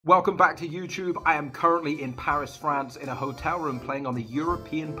Welcome back to YouTube. I am currently in Paris, France, in a hotel room playing on the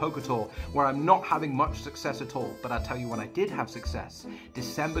European Poker Tour, where I'm not having much success at all. But I'll tell you when I did have success.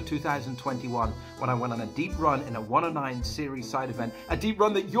 December 2021, when I went on a deep run in a 109 series side event, a deep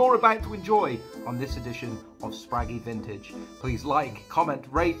run that you're about to enjoy on this edition of Spraggy Vintage. Please like, comment,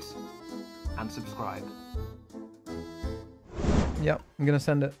 rate, and subscribe. Yep, I'm gonna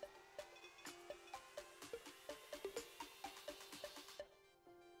send it.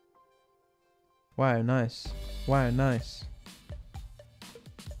 Wow, nice. Wow, nice.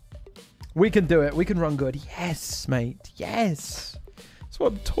 We can do it. We can run good. Yes, mate. Yes. That's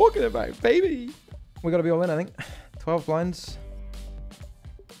what I'm talking about, baby. We got to be all in, I think. 12 blinds.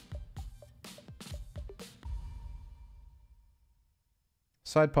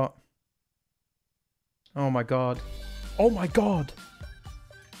 Side pot. Oh, my God. Oh, my God.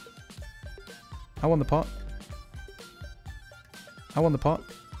 I won the pot. I won the pot.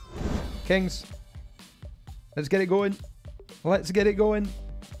 Kings. Let's get it going. Let's get it going.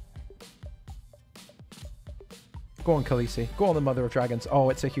 Go on, Khaleesi. Go on, the Mother of Dragons. Oh,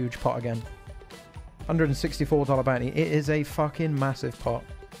 it's a huge pot again. $164 bounty. It is a fucking massive pot.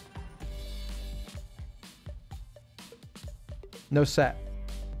 No set.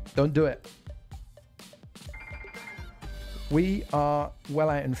 Don't do it. We are well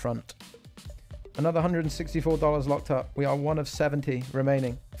out in front. Another $164 locked up. We are one of 70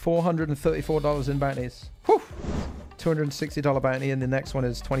 remaining. $434 in bounties. Whew. $260 bounty, and the next one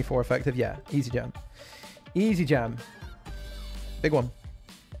is 24 effective. Yeah, easy jam. Easy jam. Big one.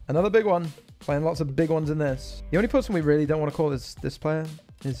 Another big one. Playing lots of big ones in this. The only person we really don't want to call is this player.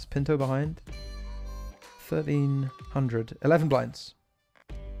 Is Pinto behind? 1,300. 11 blinds.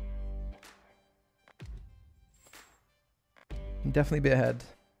 Can definitely be ahead.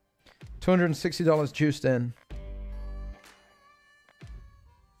 $260 juiced in.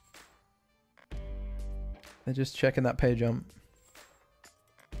 They're just checking that pay jump.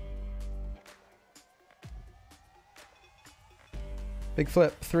 Big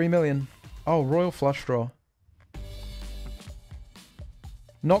flip, 3 million. Oh, royal flush draw.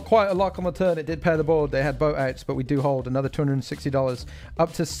 Not quite a lock on the turn. It did pair the board. They had boat outs, but we do hold another $260.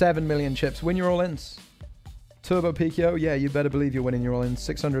 Up to 7 million chips. Win your all-ins. Turbo PKO, yeah, you better believe you're winning your all-ins.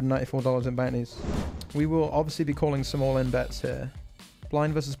 $694 in bounties. We will obviously be calling some all-in bets here.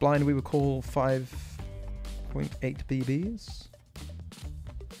 Blind versus blind, we will call 5.8 BBs.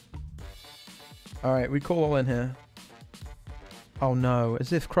 Alright, we call all in here. Oh no,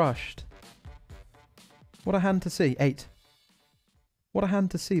 as if crushed. What a hand to see. 8. What a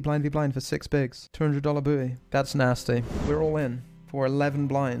hand to see, blind v blind for 6 bigs. $200 buoy. That's nasty. We're all in for 11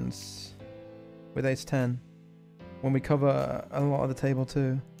 blinds with ace 10. When we cover a lot of the table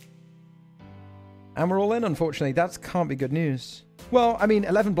too. And we're all in, unfortunately. That can't be good news. Well, I mean,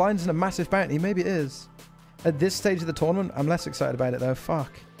 11 blinds and a massive bounty. Maybe it is. At this stage of the tournament, I'm less excited about it though.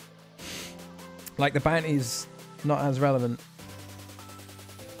 Fuck. Like, the bounty's not as relevant.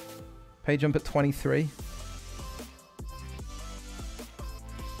 Pay jump at 23.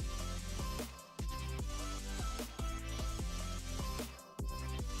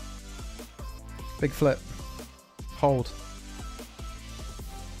 Big flip. Hold.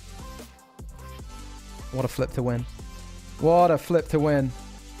 What a flip to win. What a flip to win.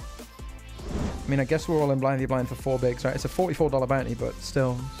 I mean, I guess we're all in blind v blind for 4 bigs, right? It's a $44 bounty, but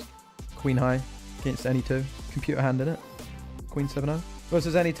still. Queen high against any 2. Computer hand in it. Queen 7-0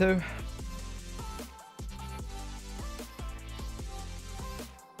 versus any 2.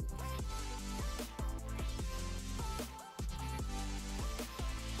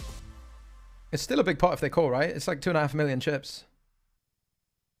 It's still a big pot if they call, right? It's like 2.5 million chips.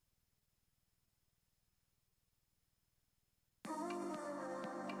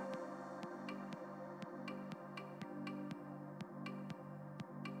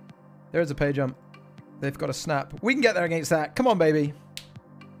 There is a pay jump. They've got a snap. We can get there against that. Come on, baby.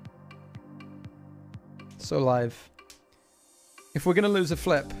 So live. If we're going to lose a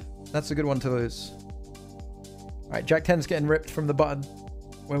flip, that's a good one to lose. All right, Jack 10's getting ripped from the button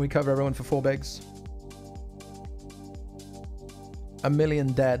when we cover everyone for 4 bigs. A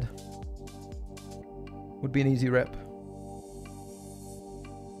million dead would be an easy rip.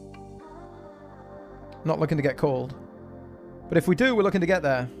 Not looking to get called. But if we do, we're looking to get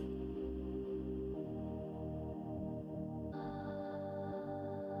there.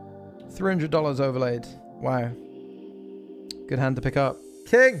 $300 overlaid. Wow. Good hand to pick up.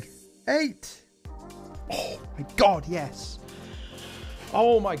 King! 8! Oh my god, yes!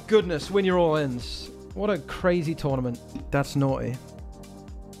 Oh my goodness, win your all-ins. What a crazy tournament. That's naughty.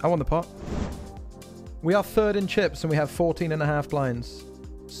 I won the pot. We are third in chips and we have 14.5 blinds.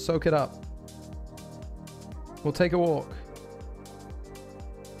 Soak it up. We'll take a walk.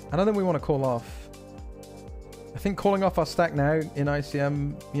 I don't think we want to call off. I think calling off our stack now in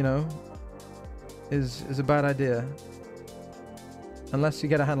ICM, you know, is a bad idea. Unless you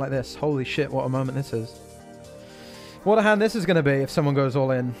get a hand like this. Holy shit, what a moment this is. What a hand this is going to be if someone goes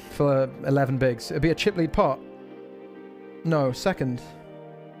all in for 11 bigs. It'd be a chip lead pot. No, second.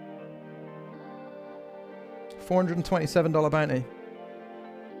 $427 bounty.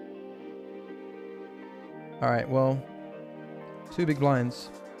 Alright, well. 2 big blinds.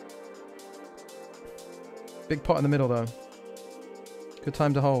 Big pot in the middle though. Good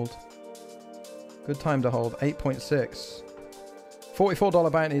time to hold. Good time to hold. 8.6.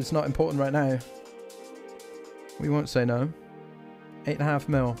 $44 bounty is not important right now. We won't say no. 8.5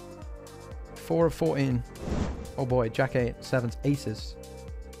 mil. 4 of 14. Oh boy, Jack 8, 7s, aces.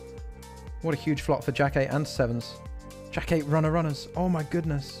 What a huge flop for Jack 8 and 7s. Jack 8 runners. Oh my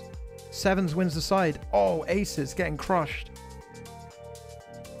goodness. 7s wins the side. Oh, aces getting crushed.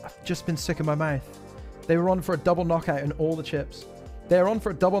 I've just been sick in my mouth. They were on for a double knockout in all the chips. They're on for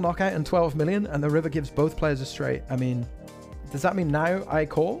a double knockout and 12 million, and the river gives both players a straight. I mean, does that mean now I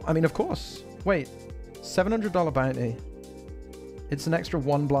call? I mean, of course. Wait, $700 bounty. It's an extra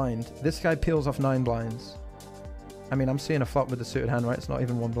 1 blind. This guy peels off 9 blinds. I mean, I'm seeing a flop with the suited hand, right? It's not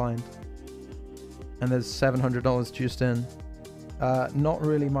even 1 blind. And there's $700 juiced in. Not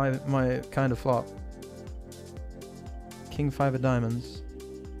really my kind of flop. King 5 of diamonds.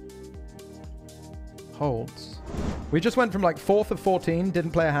 Holds. We just went from like 4th of 14, didn't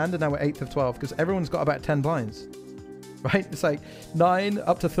play a hand, and now we're 8th of 12, because everyone's got about 10 blinds. Right? It's like 9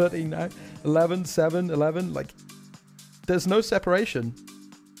 up to 13 now. 11, 7, 11. Like, there's no separation.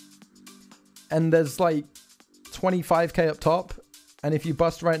 And there's like 25k up top. And if you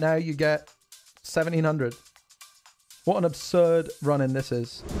bust right now, you get 1700. What an absurd run-in this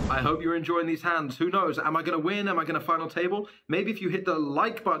is. I hope you're enjoying these hands. Who knows? Am I going to win? Am I going to final table? Maybe if you hit the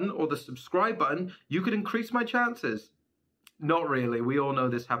like button or the subscribe button, you could increase my chances. Not really. We all know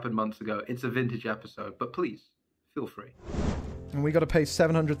this happened months ago. It's a vintage episode. But please, feel free. And we got to pay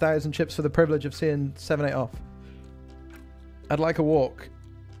 700,000 chips for the privilege of seeing 7-8 off. I'd like a walk.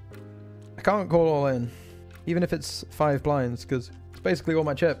 I can't call all in. Even if it's 5 blinds, because it's basically all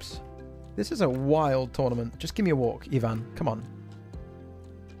my chips. This is a wild tournament. Just give me a walk, Ivan. Come on.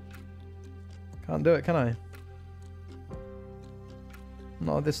 Can't do it, can I?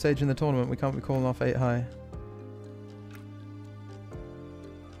 Not at this stage in the tournament. We can't be calling off 8 high.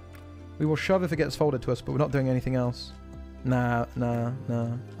 We will shove if it gets folded to us, but we're not doing anything else. Nah.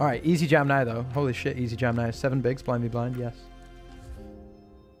 Alright, easy jam now, though. Holy shit, easy jam now. 7 bigs, blind v blind, yes.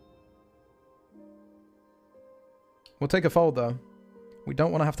 We'll take a fold, though. We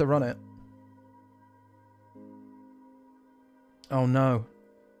don't want to have to run it. Oh, no.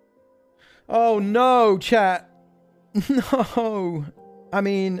 Oh, no, chat. No. I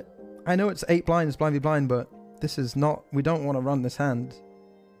mean, I know it's 8 blinds, blind v blind, but this is not... We don't want to run this hand.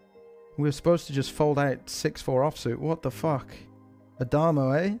 We were supposed to just fold out 6-4 offsuit. What the fuck?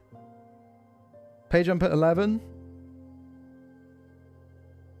 Adamo, eh? Pay jump at 11.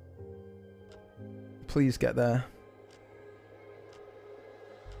 Please get there.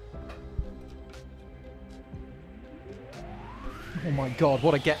 Oh my god,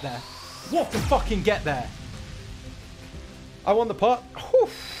 what a get there. What a fucking get there. I won the pot. Whew.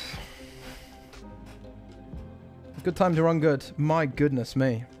 Good time to run good. My goodness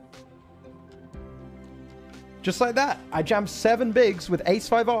me. Just like that. I jammed 7 bigs with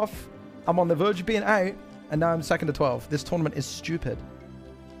ace-5 off. I'm on the verge of being out. And now I'm second to 12. This tournament is stupid.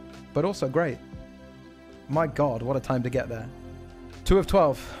 But also great. My god, what a time to get there. 2 of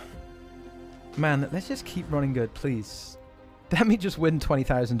 12. Man, let's just keep running good, please. Let me just win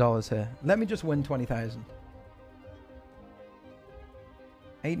 $20,000 here. Let me just win 20,000.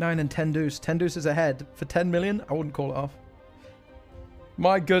 8, 9, and 10 deuce. 10 deuces ahead. For 10 million, I wouldn't call it off.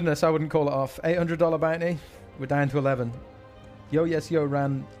 My goodness, I wouldn't call it off. $800 bounty. We're down to 11. Yo, yes, yo,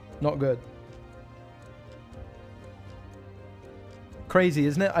 ran. Not good. Crazy,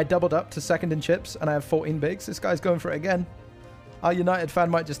 isn't it? I doubled up to second in chips, and I have 14 bigs. This guy's going for it again. Our United fan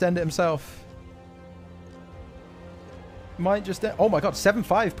might just end it himself. Might just... Oh my god,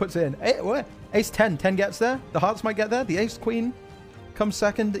 7-5 puts in. Ace 10. 10 gets there. The hearts might get there. The ace queen comes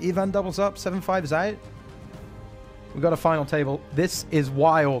second. Ivan doubles up. 7-5 is out. We've got a final table. This is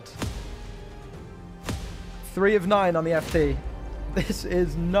wild. 3 of 9 on the FT. This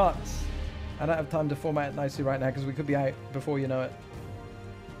is nuts. I don't have time to format it nicely right now because we could be out before you know it.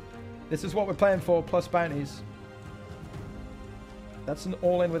 This is what we're playing for, plus bounties. That's an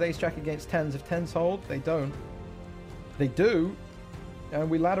all-in with ace-jack against 10s. If 10s hold, they don't. They do. And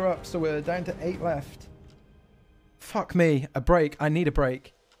we ladder up, so we're down to 8 left. Fuck me. A break. I need a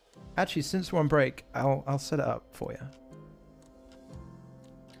break. Actually, since we're on break, I'll set it up for you.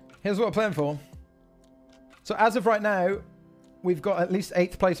 Here's what we're playing for. So as of right now, we've got at least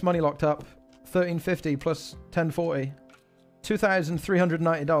 8th place money locked up. 1350 plus 1040.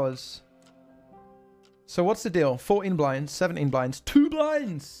 $2,390. So what's the deal? 14 blinds, 17 blinds, 2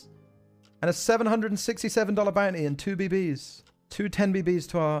 blinds! And a $767 bounty and 2 BBs. 2 10 BBs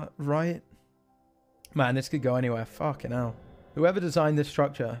to our right. Man, this could go anywhere. Fucking hell. Whoever designed this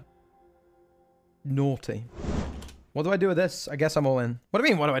structure. Naughty. What do I do with this? I guess I'm all in. What do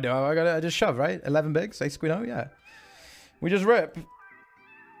you mean, what do I do? I just shove, right? 11 bigs? Ace queen, oh, yeah. We just rip.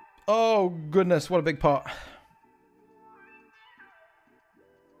 Oh, goodness. What a big pot.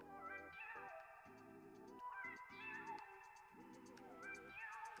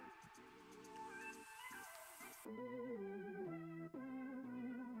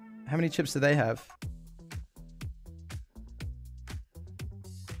 How many chips do they have?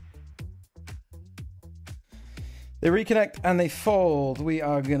 They reconnect and they fold. We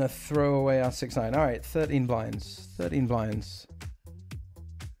are going to throw away our 6-9. All right, 13 blinds. 13 blinds.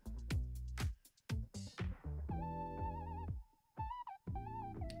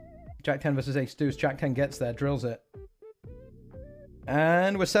 Jack 10 versus ace deuce. Jack 10 gets there, drills it.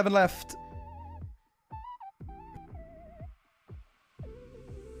 And we're 7 left.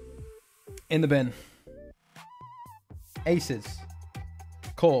 In the bin. Aces.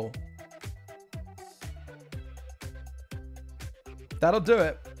 Call. That'll do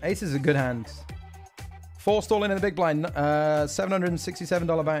it. Ace is a good hand. 4 stalling in the big blind.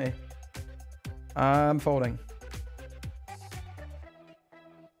 $767 bounty. I'm folding.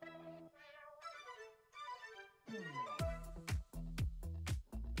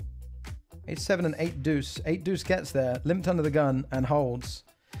 Ace 7 and 8 deuce. 8 deuce gets there. Limped under the gun and holds.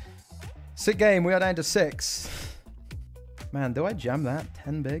 Sick game. We are down to 6. Man, do I jam that?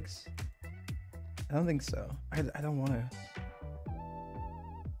 10 bigs? I don't think so. I don't want to.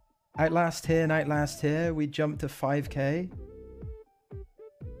 Outlast here, night last here. We jump to 5k.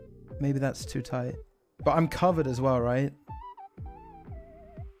 Maybe that's too tight. But I'm covered as well, right?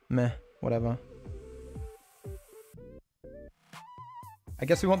 Meh, whatever. I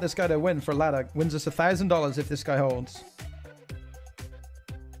guess we want this guy to win for a ladder. Wins us $1,000 if this guy holds.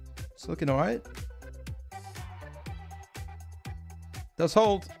 It's looking alright. Does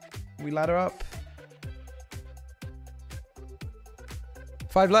hold. We ladder up.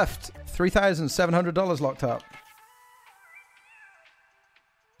 5 left. $3,700 locked up.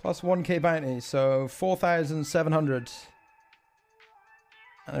 Plus 1k bounty, so 4,700.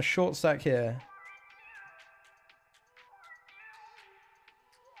 And a short stack here.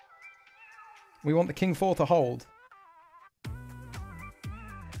 We want the king 4 to hold.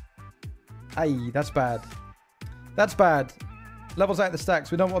 Aye, that's bad. That's bad. Levels out the stacks.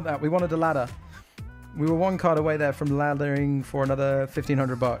 We don't want that. We wanted a ladder. We were 1 card away there from laddering for another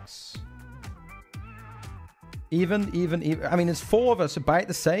 1,500 bucks. Even. I mean, it's 4 of us about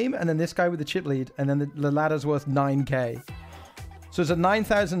the same, and then this guy with the chip lead, and then the ladder's worth 9k. So it's a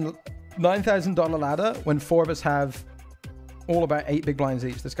 $9,000 ladder when 4 of us have all about 8 big blinds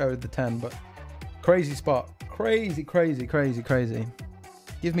each. Let's go with the 10, but crazy spot. Crazy.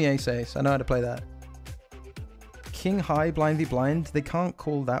 Give me ace. I know how to play that. King high, blind v blind. They can't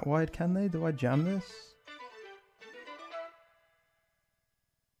call that wide, can they? Do I jam this?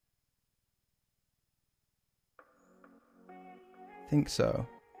 Think so.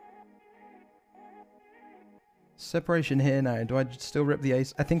 Separation here now. Do I still rip the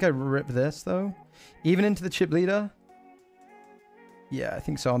ace? I think I rip this, though. Even into the chip leader? Yeah, I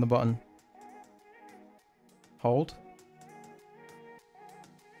think so on the button. Hold.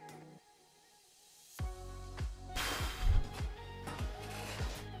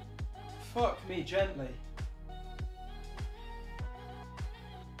 Fuck me gently.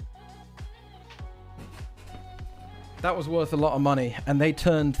 That was worth a lot of money, and they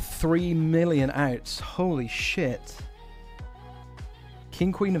turned 3 million outs. Holy shit.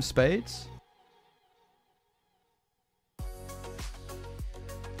 King, queen of spades?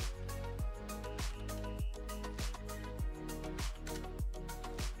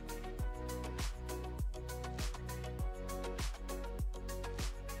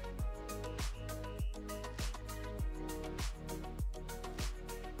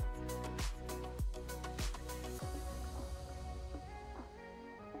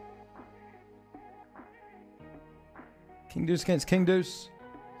 King deuce against king deuce.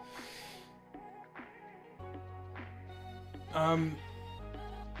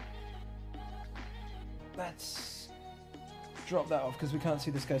 Let's drop that off because we can't see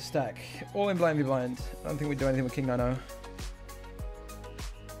this guy stack. All in blind v blind. I don't think we do anything with King 9-0.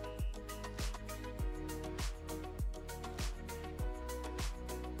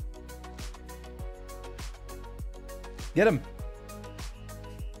 Get him.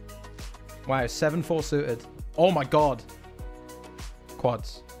 Wow, 7-4 suited. Oh my god.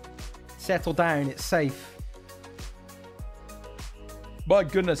 Quads. Settle down, it's safe. My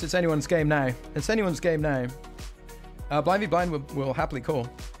goodness, it's anyone's game now. It's anyone's game now. Blind v blind will happily call.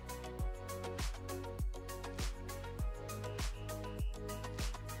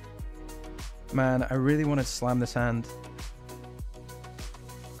 Man, I really want to slam this hand.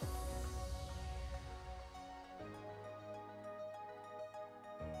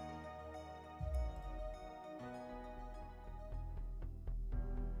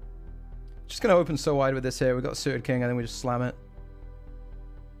 Just going to open so wide with this here. We've got suited king. I think we just slam it.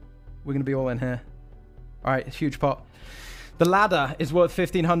 We're going to be all in here. All right, huge pot. The ladder is worth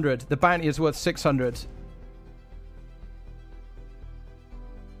 1,500. The bounty is worth 600.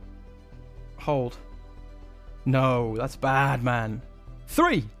 Hold. No, that's bad, man.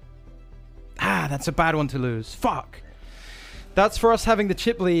 3. Ah, that's a bad one to lose. Fuck. That's for us having the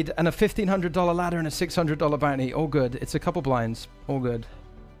chip lead and a $1,500 ladder and a $600 bounty. All good. It's a couple blinds. All good.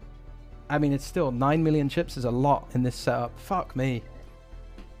 I mean, it's still 9 million chips is a lot in this setup. Fuck me.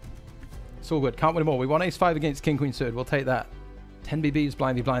 It's all good. Can't win them all. We won ace-5 against king-queen suited. We'll take that. 10 BBs,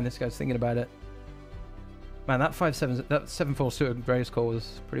 blind v blind. This guy's thinking about it. Man, that 5-7, that 7-4 suited raise call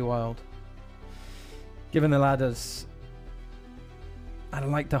was pretty wild. Given the ladders, I'd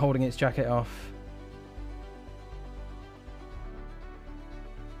like to hold against jack 8 off.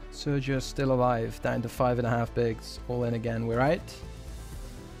 Sergio still alive, down to 5.5 bigs. All in again. We're out.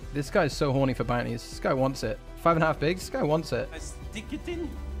 This guy's so horny for bounties. This guy wants it. 5.5 bigs. This guy wants it. I stick it in.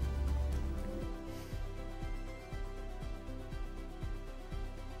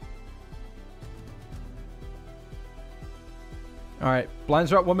 All right,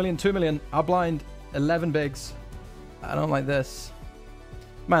 blinds are up 1 million, 2 million. Our blind 11 bigs. I don't like this.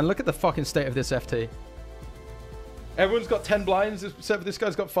 Man, look at the fucking state of this FT. Everyone's got 10 blinds except for this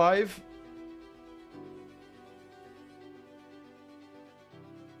guy's got 5.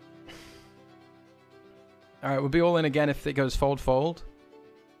 All right, we'll be all in again if it goes fold, fold.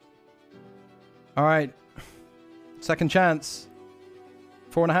 All right. Second chance.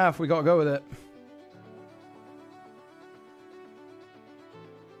 4.5, we got to go with it.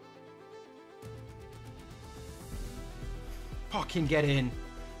 Fucking get in.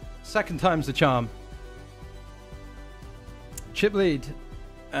 Second time's the charm. Chip lead.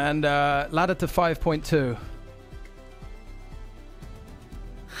 And ladder to 5.2.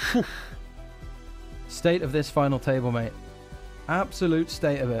 State of this final table, mate. Absolute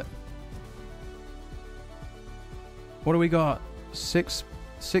state of it. What do we got?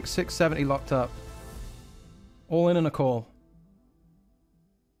 670 locked up. All in and a call.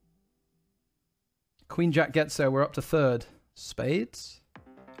 Queen Jack gets there. We're up to third. Spades?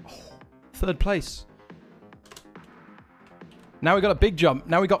 Oh, third place. Now we got a big jump.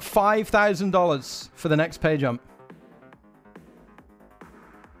 Now we got $5,000 for the next pay jump.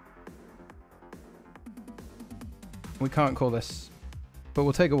 We can't call this, but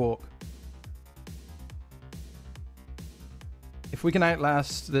we'll take a walk. If we can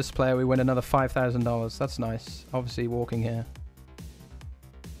outlast this player, we win another $5,000. That's nice. Obviously walking here.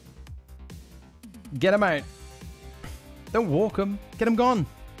 Get him out. Don't walk him. Get him gone.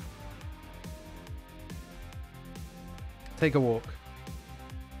 Take a walk.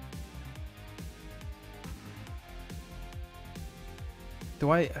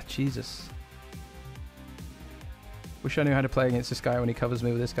 Do I? Jesus. Wish I knew how to play against this guy when he covers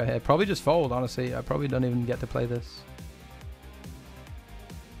me with this guy here. Probably just fold, honestly. I probably don't even get to play this.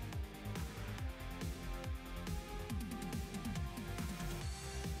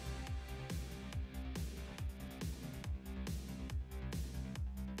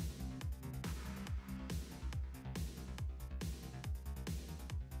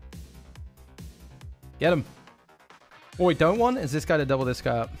 Get him. What we don't want is this guy to double this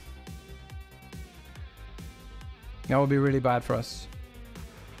guy up. That would be really bad for us.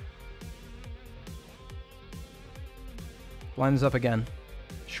 Blinds up again.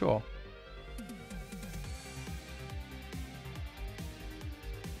 Sure.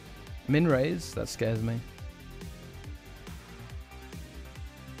 Min raise? That scares me.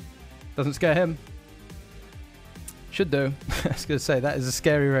 Doesn't scare him. Should do. I was going to say, that is a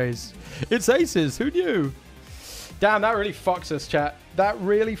scary raise. It's aces. Who knew? Damn, that really fucks us, chat. That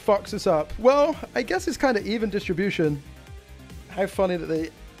really fucks us up. Well, I guess it's kind of even distribution. How funny that they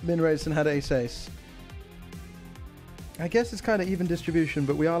min-raised and had ace-ace. I guess it's kind of even distribution,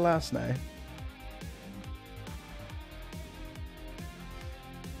 but we are last now.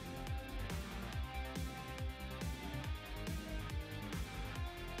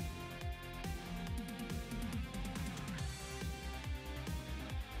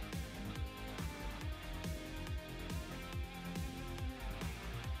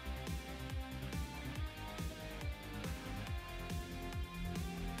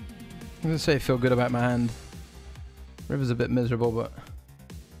 I'm gonna say feel good about my hand. River's a bit miserable, but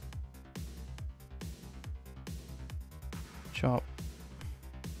chop.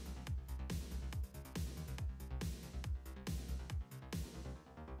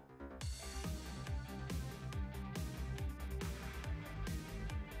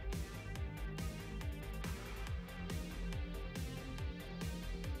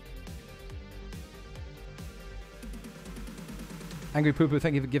 Angry Poo Poo,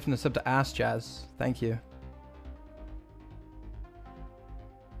 thank you for gifting the sub to Ass Jazz. Thank you.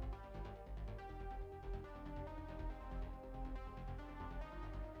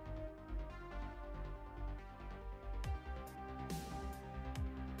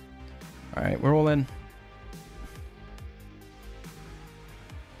 Alright, we're all in.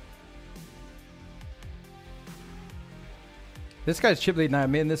 This guy's chip lead now.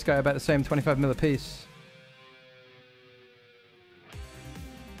 Me and this guy are about the same 25 mil a piece.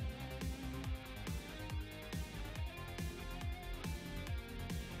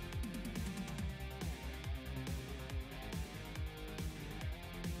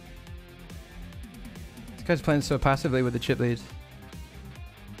 This guy's playing so passively with the chip lead.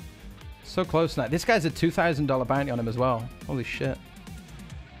 So close now. This guy's a $2,000 bounty on him as well. Holy shit.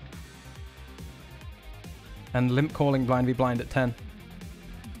 And limp calling blind v blind at 10.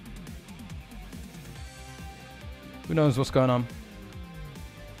 Who knows what's going on?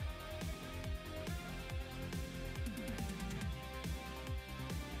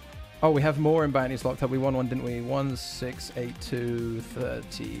 Oh, we have more in bounties locked up. We won one, didn't we? 1, 6, 8, 2,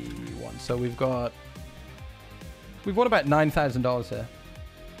 31. So we've won about $9,000 here.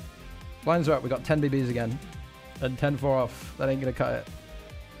 Blinds are up. We got 10 BBs again. And 10-4 off. That ain't gonna cut it.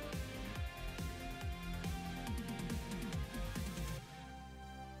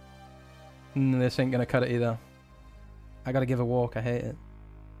 This ain't gonna cut it either. I gotta give a walk. I hate it.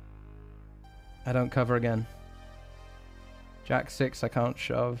 I don't cover again. Jack 6, I can't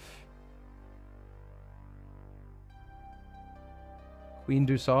shove. Queen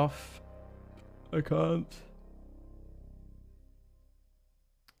deuce off. I can't.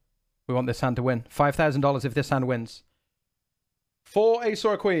 We want this hand to win. $5,000 if this hand wins. 4 ace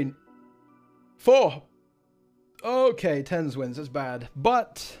or a queen. 4. Okay, 10s wins. That's bad.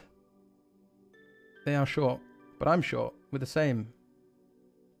 But they are short. But I'm short with the same.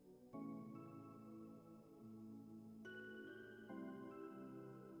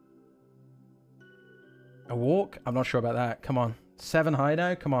 A walk? I'm not sure about that. Come on. 7 high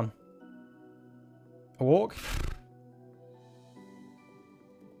now? Come on. A walk?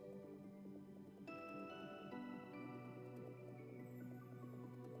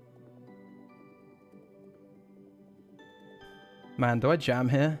 Man, do I jam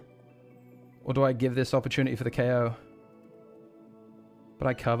here? Or do I give this opportunity for the KO? But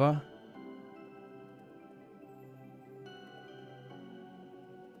I cover?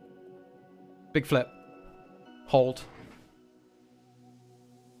 Big flip. Hold.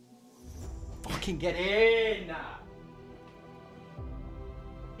 Fucking get in!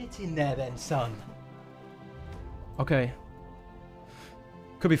 It's in there then, son. Okay.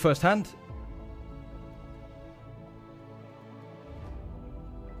 Could be first hand.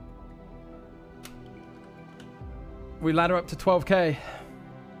 We ladder up to 12k.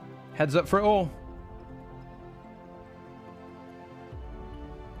 Heads up for it all.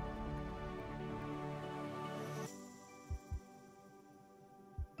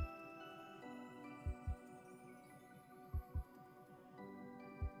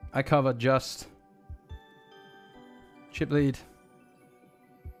 I covered just. Chip lead.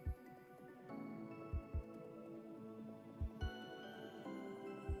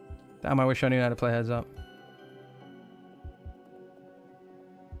 Damn, I wish I knew how to play heads up.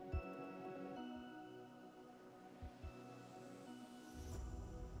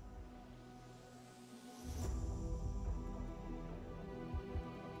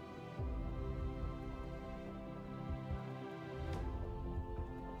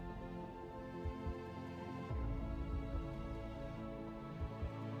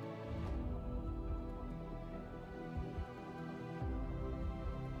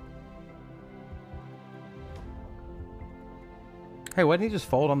 Hey, why didn't he just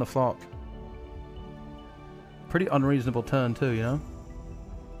fold on the flop? pretty unreasonable turn too, you know?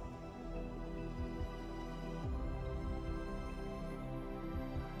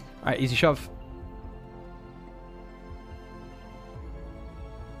 Alright, easy shove.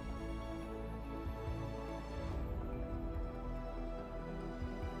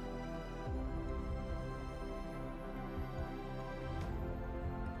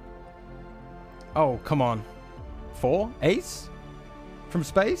 Oh, come on. 4? Ace? From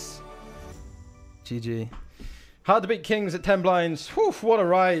space? GG. Hard to beat kings at 10 blinds. Whew, what a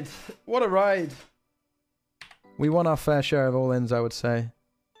ride. What a ride. We won our fair share of all-ins, I would say.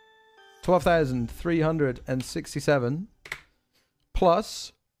 12,367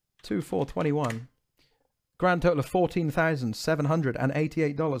 plus 2,421. Grand total of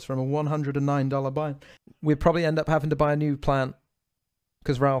 $14,788 from a $109 buy. We'd probably end up having to buy a new plant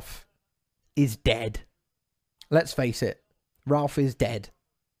because Ralph is dead. Let's face it. Ralph is dead.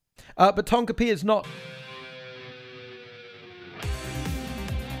 But Tonka P is not...